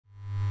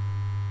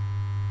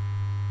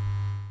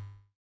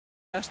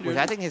which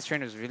I think his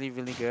trainer is really,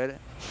 really good.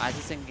 I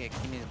just think he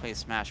needs to play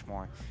Smash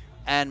more.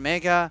 And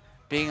MeGa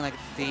being like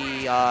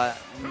the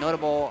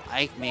notable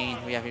Ike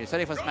main we have here,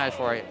 studying for Smash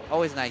 4,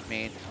 always an Ike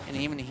main, and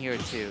even here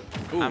too.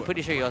 Ooh. I'm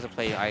pretty sure you also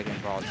play Ike in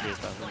Brawl too,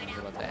 so I don't know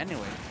about that.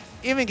 Anyway,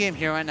 even game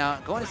here right now,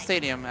 going to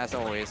Stadium as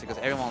always, because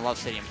everyone loves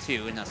Stadium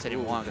 2, and now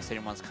Stadium 1, because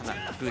Stadium 1's kind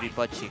of booty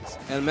butt cheeks.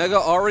 And MeGa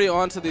already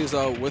onto these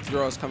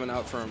withdrawals coming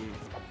out from,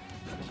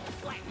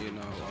 you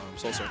know,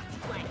 SoulSur.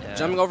 Yeah.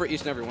 Jumping over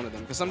each and every one of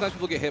them. Because sometimes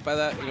people get hit by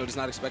that, you know, just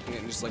not expecting it,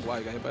 and just like, wow,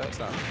 you got hit by that?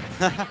 Stop.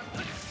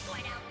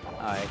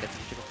 Alright, that's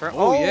the first.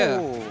 Oh, yeah.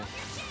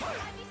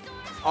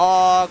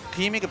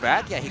 Can you make it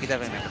back? Yeah, he could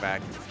definitely make it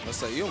back. Let's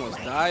say you almost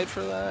died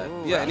for that.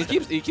 Ooh, yeah, and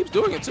he keeps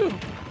doing it too. And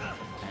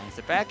it's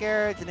a back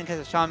air, didn't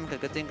catch a jump.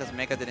 Good thing because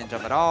MeGa didn't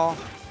jump at all.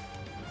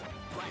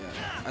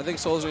 Yeah, I think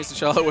SoulSur needs to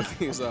chill out with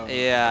these.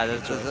 Yeah,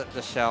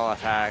 the shell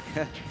attack.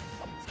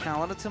 It's kind of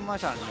a little too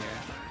much on here.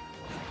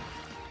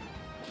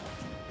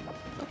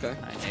 Okay.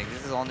 Right,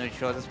 this is all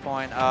neutral at this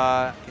point.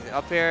 He's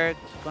up here,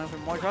 going for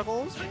more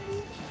juggles,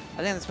 maybe? I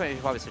think at this point you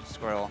should probably switch to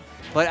Squirtle.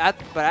 But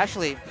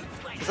actually,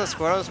 this is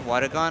Squirtle's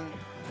water gun.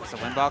 It's a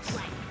win box.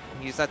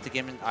 Use that to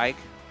give him Ike.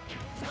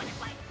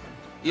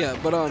 Yeah,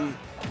 but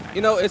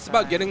you know, it's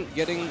about getting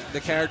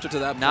the character to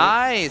that point.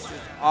 Nice.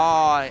 Oh,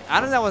 I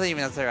don't know that wasn't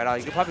even necessary at all.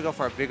 You could probably go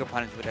for a bigger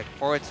punish with like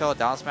forward tilt,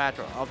 down smash,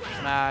 or up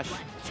smash.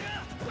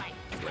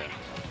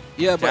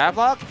 Yeah, but jab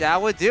block,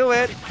 that would do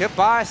it.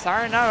 Goodbye,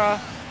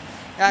 sayonara.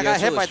 Yeah, I got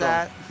hit really by strong.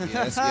 that.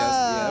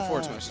 Yeah,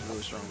 forward smash is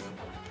really strong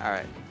though. All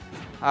right.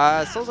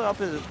 SoulSur up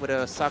with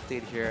a suck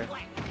lead here.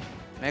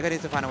 MeGa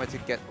needs to find a way to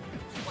get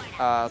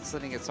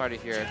something get started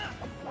here.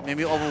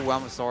 Maybe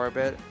overwhelm Sora a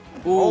bit.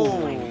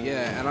 Ooh,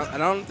 yeah, and I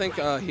don't think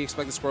he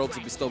expected Squirtle to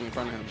be still in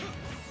front of him.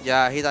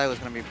 Yeah, he thought he was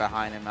gonna be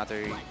behind him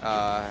after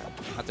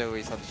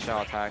we saw the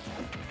shell attack.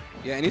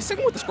 Yeah, and he's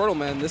sticking with the Squirtle,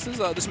 man. This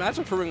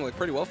matchup proving like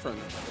pretty well for him.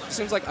 It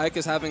seems like Ike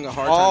is having a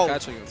hard time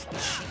catching him.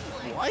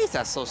 Why is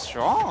that so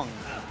strong?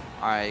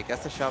 All right,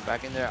 gets the shot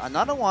back in there.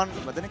 Another one,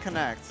 but didn't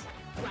connect.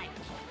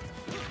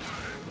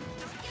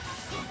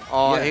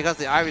 Oh, yeah. He got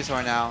the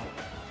Ivysaur now.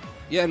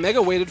 Yeah, and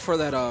MeGa waited for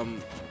that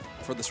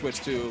for the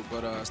switch too,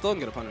 but still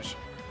didn't get a punish.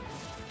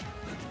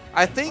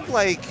 I think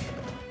like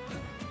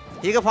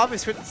he could probably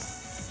stick to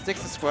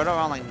Squirtle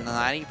around like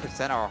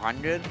 90% or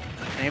 100,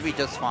 and he'd be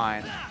just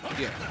fine.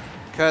 Yeah.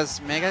 Because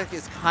MeGa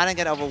is kind of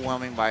getting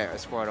overwhelming by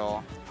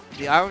Squirtle.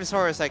 The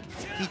Ivysaur is like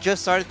he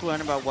just started to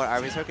learn about what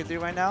Ivysaur can do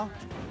right now.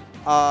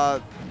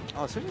 Oh,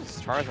 switching to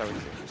Charizard was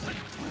interesting.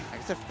 I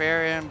guess a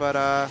fair in, but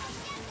alright,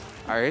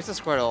 here's the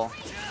Squirtle.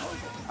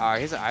 Alright,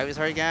 here's the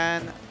Ivysaur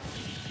again.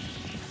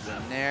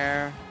 In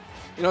there.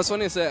 You know, it's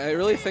funny to say, I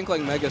really think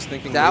like MeGa's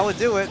thinking. That would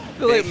do it. I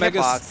feel like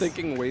MeGa's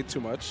thinking way too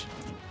much.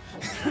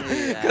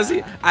 Because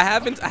I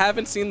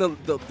haven't seen the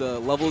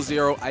level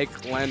 0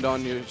 Ike land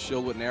on your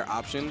shield with Nair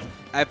option.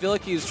 I feel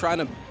like he's trying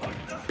to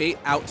bait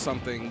out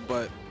something,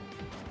 but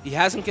he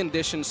hasn't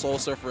conditioned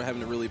SoulSur for him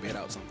to really bait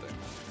out something,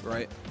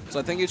 right? So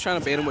I think he's trying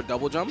to bait him with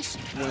double jumps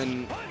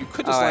when you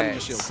could just land on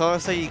the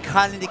shield. So you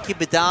kind of need to keep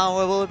it down a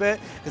little bit,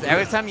 because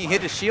every time you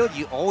hit the shield,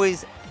 you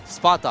always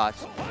spot dodge.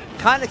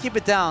 Kind of keep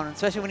it down,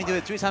 especially when you do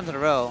it 3 times in a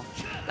row.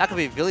 That could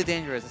be really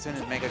dangerous as soon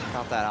as MeGa can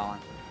count that on.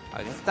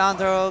 Alright, gets down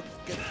throw,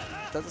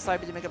 does the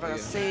side B to make it back on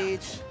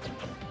stage.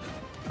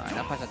 Alright,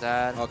 not punch at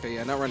that. Okay,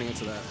 yeah, not running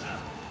into that.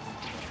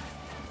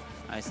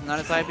 Alright, so not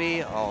a side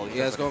B. Oh,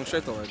 yeah, it's going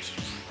straight to ledge.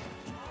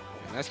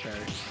 Yeah, nice parry.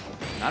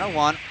 Not a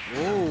 1.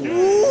 Ooh.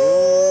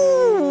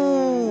 Ooh.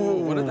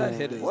 What did that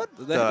hit? What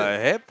the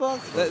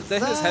hitbox? That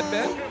hit his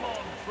headband?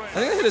 I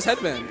think that hit his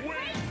headband.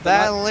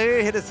 That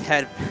literally hit his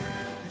head.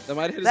 That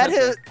might hit his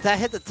headband. That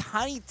hit the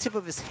tiny tip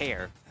of his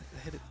hair.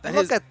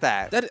 Look at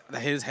that. That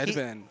hit his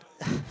headband.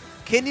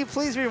 Can you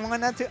please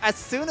rewind that to as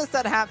soon as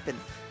that happened?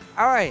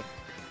 All right,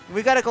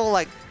 we gotta go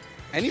like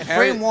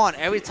frame 1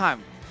 every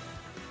time.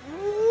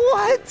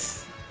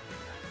 What?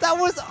 That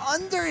was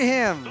under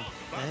him.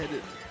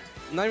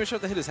 I'm not even sure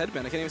if that hit his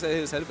headband. I can't even say that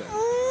hit his headband.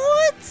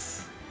 What?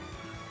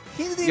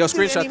 He didn't Yo,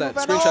 screenshot that.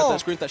 Screenshot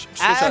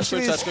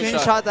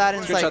that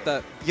and screenshot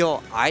that. Yo,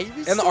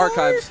 Ivysaur? In the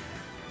archives.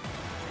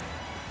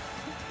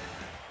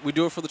 We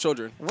do it for the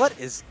children. What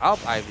is up,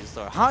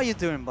 Ivysaur? How are you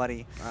doing,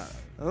 buddy?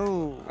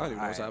 Oh, I don't even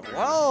know what's happening.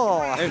 Whoa!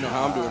 I don't even know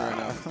how I'm doing right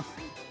now.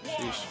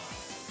 Sheesh.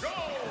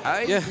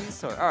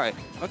 Ivysaur. All right.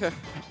 Okay.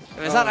 If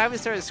it's not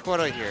Ivysaur, it's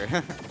Squirtle here.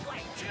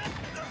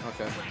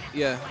 Okay.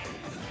 Yeah.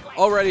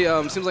 Already,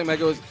 seems like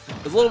MeGa is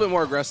a little bit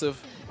more aggressive.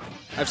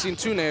 I've seen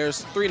 2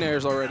 nairs, 3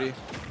 nairs already.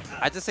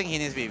 I just think he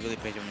needs to be really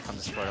patient when it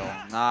comes to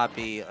Squirtle, not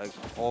be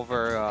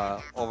over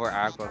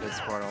aggro with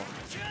Squirtle.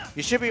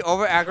 You should be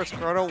over aggro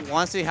Squirtle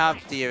once you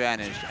have the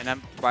advantage, and then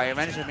by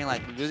advantage I mean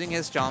like losing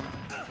his jump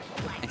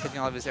and taking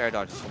all of his air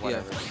dodges or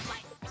whatever.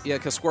 Yeah,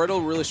 because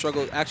Squirtle really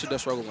actually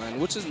does struggle to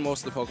land, which is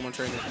most of the Pokemon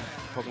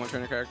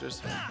trainer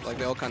characters. Like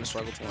they all kind of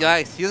struggle to land.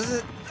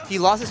 Yeah, he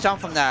lost his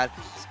jump from that.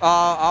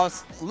 I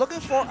was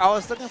looking for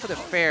the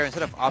fair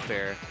instead of up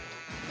air.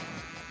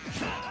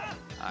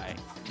 Alright.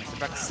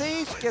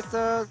 Backstage gets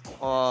the.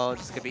 Oh,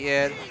 this could be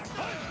it.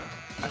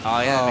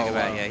 Oh, yeah, Mega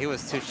wow. Yeah, he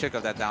was too shook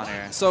of that down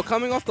air. So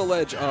coming off the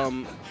ledge,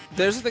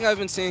 there's a thing I've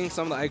been seeing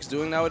some of the Ikes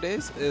doing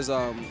nowadays is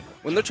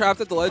when they're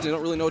trapped at the ledge, they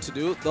don't really know what to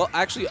do. They'll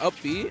actually up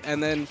B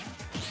and then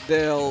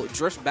they'll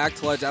drift back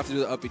to ledge after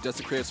the up B just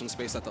to create some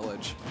space at the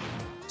ledge.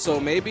 So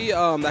maybe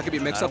that could be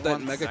a mix-up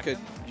that Mega could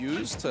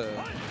use to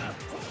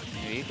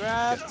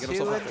Grab get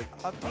himself to up it.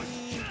 there. Up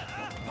B.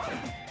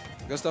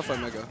 Good stuff by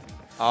Mega.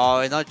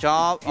 Oh, no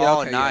jump. Yeah,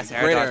 Oh, okay, nice.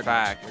 yeah. Air dodge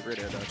back. Yeah, great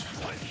air dodge.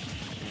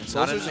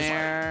 Not in SoulSur's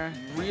there.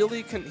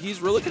 really he's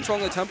really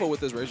controlling the tempo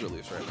with his Razor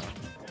Leafs right now.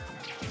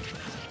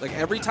 Like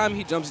every time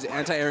he jumps, he's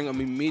anti-airing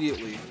him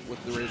immediately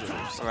with the Razor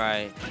Leafs.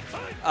 Right.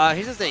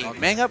 Here's the thing.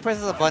 Mega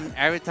presses a button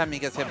every time he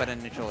gets hit by the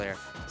neutral air.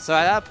 So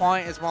at that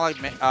point, it's more like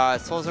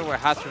SoulSur will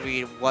have to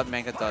read what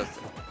Mega does,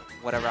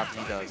 whatever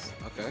option he does.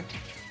 Okay.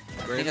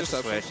 I Great think it's a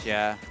interception. switch,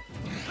 yeah.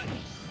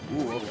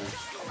 Ooh, okay.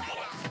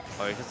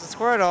 Oh, he gets the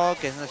Squirtle,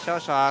 gets in the Shell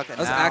Shock. And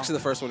That's now, actually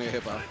the first one he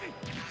hit by.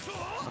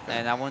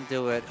 And that won't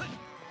do it.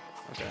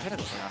 Okay. I gotta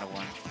go for another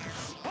one.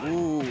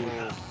 Ooh,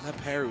 that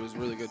parry was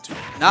really good too.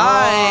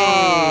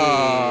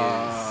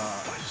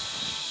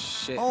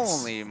 Nice! Shit.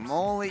 Holy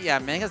moly. Yeah,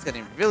 Mega's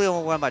getting really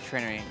overwhelmed by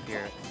trainer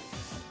here.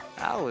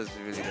 That was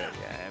really good.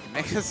 Yeah,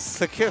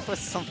 Mega's looking for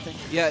something.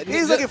 Yeah,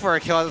 he's looking for a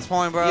kill at this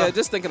point, bro. Yeah,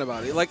 just thinking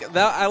about it. Like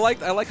that, I like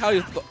how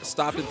he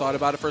stopped and thought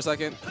about it for a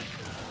second.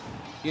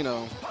 You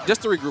know,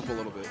 just to regroup a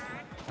little bit.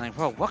 Like,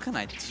 bro, what can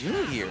I do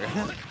here?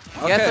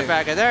 Okay. Get the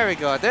back. There we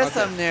go. There's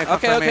some near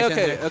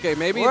confirmation. Okay.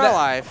 Maybe we're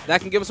alive.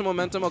 that can give him some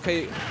momentum.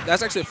 Okay,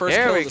 that's actually the first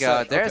there kill we of the go.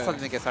 set. There's Okay.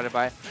 something to get started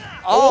by.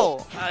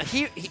 Oh,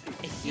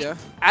 Yeah.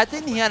 I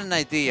think he had an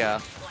idea,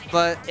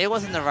 but it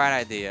wasn't the right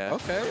idea.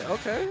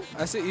 Okay.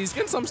 I see. He's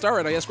getting some start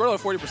right now. Yeah, scored at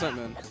 40%,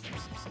 man.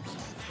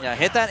 Yeah,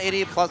 hit that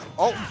 80 plus.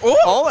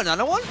 Oh,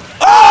 another one?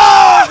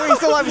 Oh! He's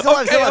still alive. He's still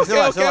alive. He's still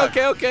alive. Still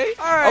alive. Okay.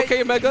 All right.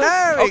 Okay, Mega.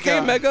 There we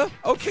go. Mega.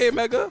 Okay,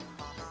 Mega.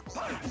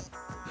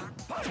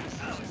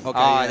 Okay,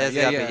 Oh, there's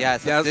the up B. Yeah,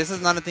 so this is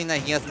another thing that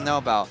he has to know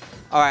about.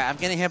 All right, I'm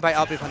getting hit by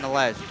up B from the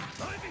ledge.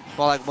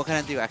 But, like, what can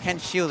I do? I can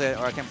shield it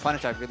or I can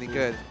punish that really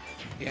good.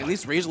 Yeah, and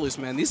these Razor Leafs,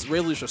 man, these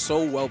Razor Leafs are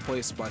so well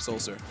placed by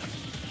SoulSur.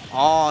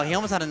 Oh, he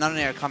almost had another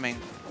air coming.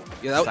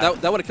 Yeah,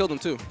 that would have killed him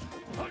too.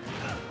 All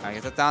right,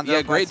 gets it down there.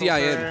 Yeah, great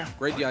DIN.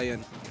 Great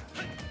DIN.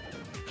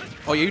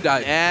 Oh, yeah, you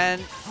died.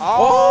 And,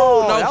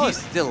 no, that he-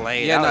 was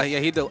delayed. Yeah,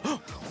 he did.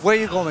 Where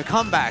you going?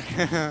 Come back.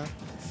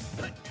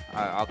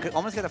 I'll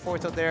almost get a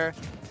forward tilt there.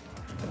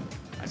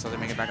 Alright, so they're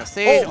making it back on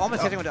stage.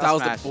 Almost hitting with the up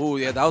smash.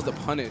 Yeah, that was the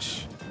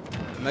punish.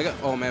 Mega,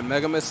 oh man,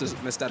 Mega missed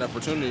that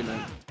opportunity,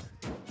 man.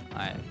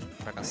 Alright,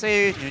 back on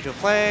stage, neutral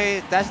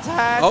play, dash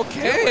attack.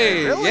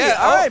 Okay, Really? yeah.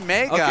 Alright,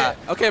 Mega.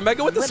 Okay,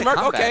 Mega with the Way to smirk.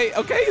 come Okay,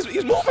 he's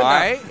moving now.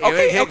 Alright,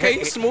 Okay,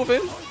 he's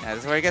moving. Yeah, this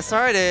is where he gets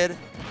started.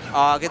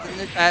 Get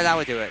the, that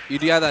would do it. You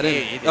DI that Yeah,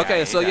 in. you DI, Okay,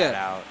 you so DI it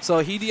yeah, out. so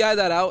he DI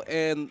that out,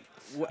 and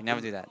You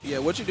never do that. Yeah,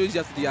 what you do is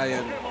you have to DI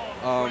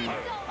in.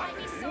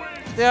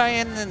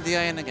 DIN and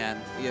DIN again.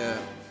 Yeah,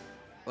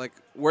 like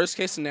worst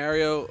case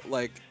scenario,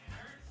 like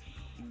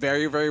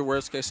very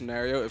worst case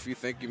scenario. If you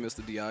think you missed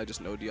the DI,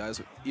 just no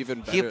DIs,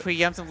 even better. He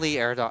preemptively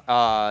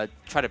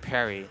try to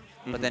parry,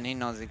 but then he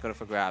knows he go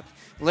for grabs.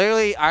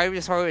 Literally,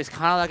 Ivysaur is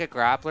kind of like a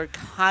grappler.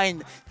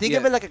 Think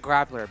of it like a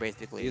grappler,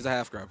 basically. He's a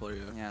half grappler,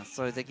 yeah. Yeah,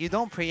 so it's like you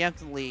don't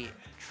preemptively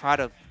try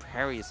to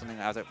parry something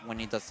when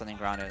he does something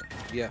grounded.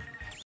 Yeah.